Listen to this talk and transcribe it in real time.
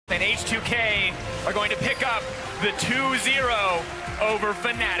and H2K are going to pick up the 2-0 over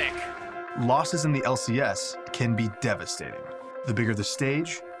Fnatic. Losses in the LCS can be devastating. The bigger the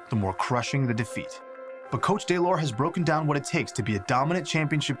stage, the more crushing the defeat. But Coach Deilor has broken down what it takes to be a dominant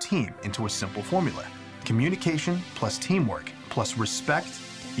championship team into a simple formula. Communication plus teamwork plus respect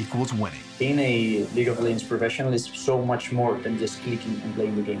equals winning. Being a League of Legends professional is so much more than just clicking and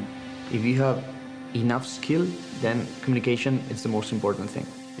playing the game. If you have enough skill, then communication is the most important thing.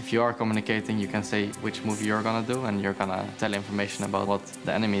 If you are communicating, you can say which move you're gonna do, and you're gonna tell information about what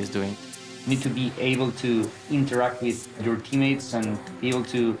the enemy is doing. You need to be able to interact with your teammates and be able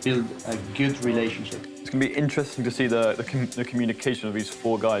to build a good relationship. It's going to be interesting to see the communication of these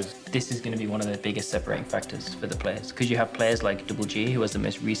four guys. This is going to be one of the biggest separating factors for the players, because you have players like Double G, who has the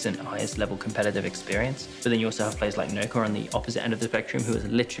most recent, highest level competitive experience, but then you also have players like Noka on the opposite end of the spectrum, who has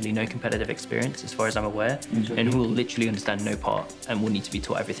literally no competitive experience, as far as I'm aware, and who will literally understand no part and will need to be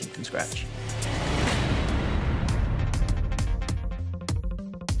taught everything from scratch.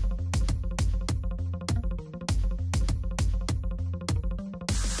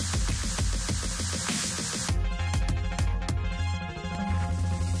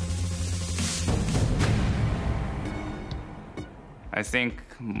 I think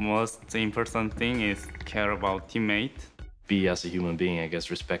most important thing is care about teammate. Be as a human being, I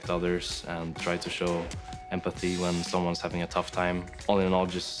guess, respect others and try to show empathy when someone's having a tough time. All in all,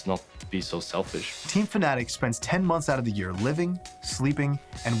 just not be so selfish. Team Fnatic spends 10 months out of the year living, sleeping,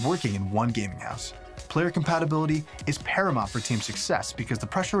 and working in one gaming house. Player compatibility is paramount for team success because the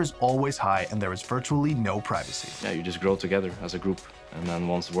pressure is always high and there is virtually no privacy. Yeah, you just grow together as a group. And then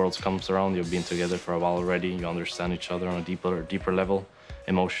once Worlds comes around, you've been together for a while already. You understand each other on a deeper level,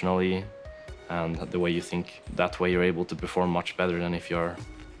 emotionally, and the way you think. That way you're able to perform much better than if you're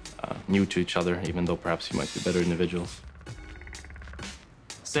new to each other, even though perhaps you might be better individuals.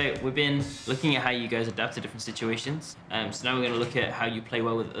 So we've been looking at how you guys adapt to different situations. So now we're going to look at how you play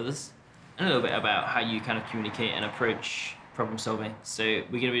well with others, and a little bit about how you kind of communicate and approach problem solving. So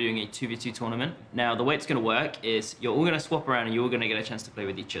we're going to be doing a 2v2 tournament. Now the way it's going to work is you're all going to swap around and you're all going to get a chance to play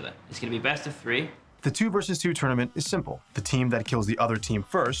with each other. It's going to be best of 3. The 2 versus 2 tournament is simple. The team that kills the other team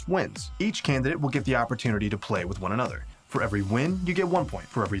first wins. Each candidate will get the opportunity to play with one another. For every win, you get 1 point.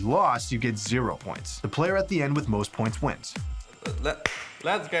 For every loss, you get 0 points. The player at the end with most points wins.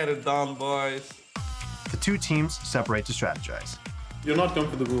 Let's get it done, boys. The 2 teams separate to strategize. You're not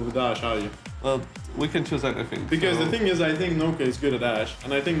comfortable with Ash, are you? Well, we can choose anything. Because the thing is, I think Noka is good at Ash,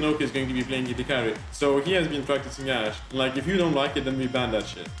 and I think Noka is going to be playing AD carry. So he has been practicing Ash. Like, if you don't like it, then we ban that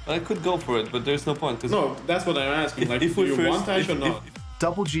shit. I could go for it, but there's no point. No, that's what I'm asking. Like, if do you want Ash or not?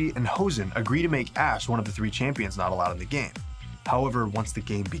 Double G and Hosen agree to make Ash one of the 3 champions not allowed in the game. However, once the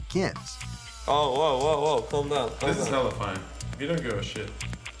game begins... Oh, whoa, calm down. This is hella fine. You don't give a shit.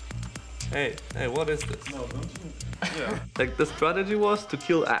 Hey, what is this? No, don't you? Yeah. Like, the strategy was to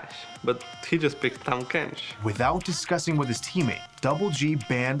kill Ash, but he just picked Tahm Kench. Without discussing with his teammate, Double G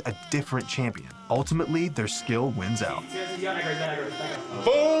banned a different champion. Ultimately, their skill wins out.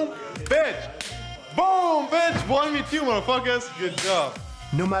 Boom, bitch! Boom, bitch! 1v2, motherfuckers! Good job.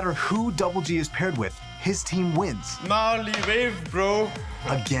 No matter who Double G is paired with, his team wins. Gnarly wave, bro.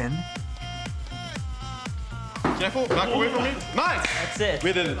 Again. Careful, back away from me. Nice! That's it.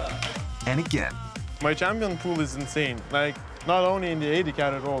 We did it. And again. My champion pool is insane. Like, not only in the AD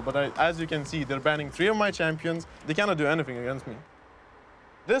carry role, but as you can see, they're banning 3 of my champions. They cannot do anything against me.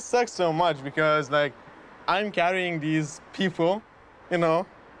 This sucks so much because, like, I'm carrying these people, you know,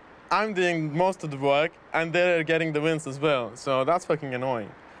 I'm doing most of the work, and they're getting the wins as well. So that's fucking annoying.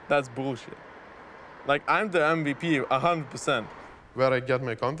 That's bullshit. Like, I'm the MVP 100%. Where I get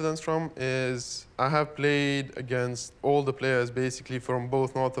my confidence from is I have played against all the players basically from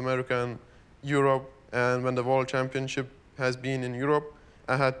both North America and Europe, and when the World Championship has been in Europe,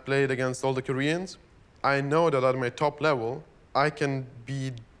 I had played against all the Koreans. I know that at my top level, I can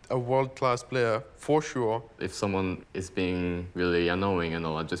be a world-class player for sure. If someone is being really annoying and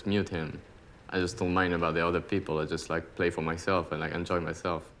all, I just mute him. I just don't mind about the other people. I just like play for myself and like enjoy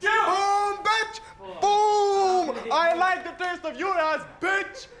myself. Boom, bitch! Boom! I like the taste of your ass,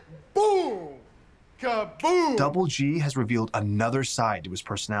 bitch! Boom! Kaboom! Double G has revealed another side to his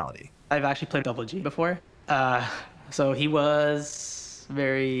personality. I've actually played Double G before. So he was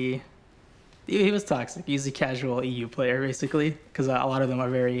he was toxic. He's a casual EU player, basically, because a lot of them are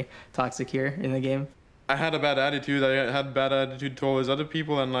very toxic here in the game. I had a bad attitude. I had bad attitude towards other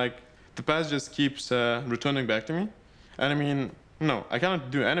people, and like, the past just keeps returning back to me. And I mean, no, I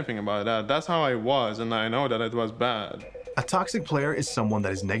cannot do anything about that. That's how I was, and I know that it was bad. A toxic player is someone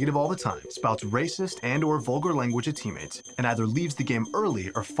that is negative all the time, spouts racist and or vulgar language at teammates, and either leaves the game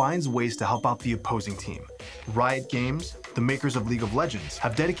early or finds ways to help out the opposing team. Riot Games, the makers of League of Legends,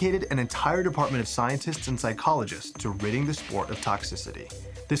 have dedicated an entire department of scientists and psychologists to ridding the sport of toxicity.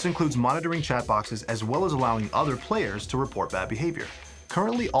 This includes monitoring chat boxes as well as allowing other players to report bad behavior.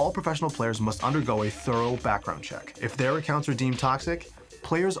 Currently, all professional players must undergo a thorough background check. If their accounts are deemed toxic,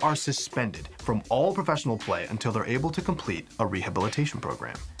 players are suspended from all professional play until they're able to complete a rehabilitation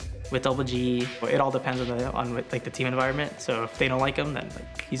program. With Double G, it all depends on the team environment. So if they don't like him, then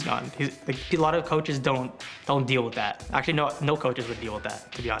he's gone. A lot of coaches don't deal with that. Actually, no coaches would deal with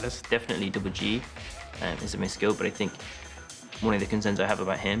that, to be honest. Definitely Double G is a misskill, but I think one of the concerns I have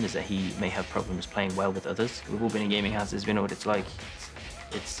about him is that he may have problems playing well with others. We've all been in gaming houses, we know what it's like.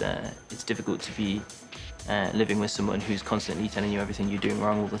 It's difficult to be living with someone who's constantly telling you everything you're doing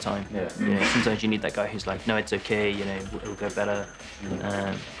wrong all the time. Yeah. You know, sometimes you need that guy who's like, no, it's okay, you know, it'll go better. You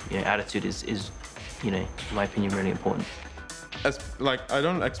know, attitude is, you know, in my opinion, really important. I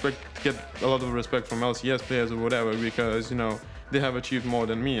don't expect to get a lot of respect from LCS players or whatever because, you know, they have achieved more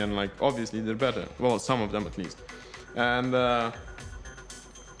than me and obviously they're better. Well, some of them at least. And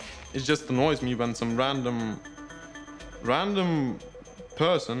it just annoys me when some random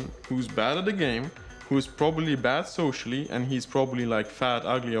person who's bad at the game, who's probably bad socially, and he's probably fat,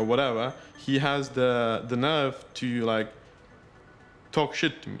 ugly, or whatever, he has the nerve to talk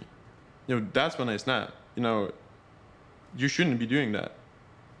shit to me. You know, that's when I snap. You know, you shouldn't be doing that.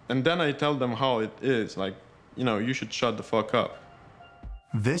 And then I tell them how it is. You know, you should shut the fuck up.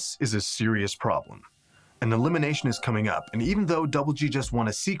 This is a serious problem. An elimination is coming up, and even though Double G just won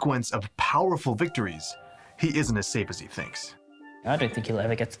a sequence of powerful victories, he isn't as safe as he thinks. I don't think he'll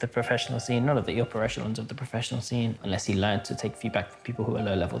ever get to the professional scene, none of the upper echelons of the professional scene, unless he learns to take feedback from people who are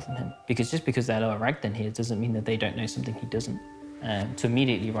lower level than him. Because just because they're lower ranked than he is doesn't mean that they don't know something he doesn't. To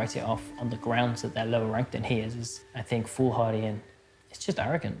immediately write it off on the grounds that they're lower ranked than he is, I think, foolhardy and it's just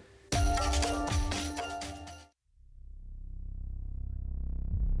arrogant.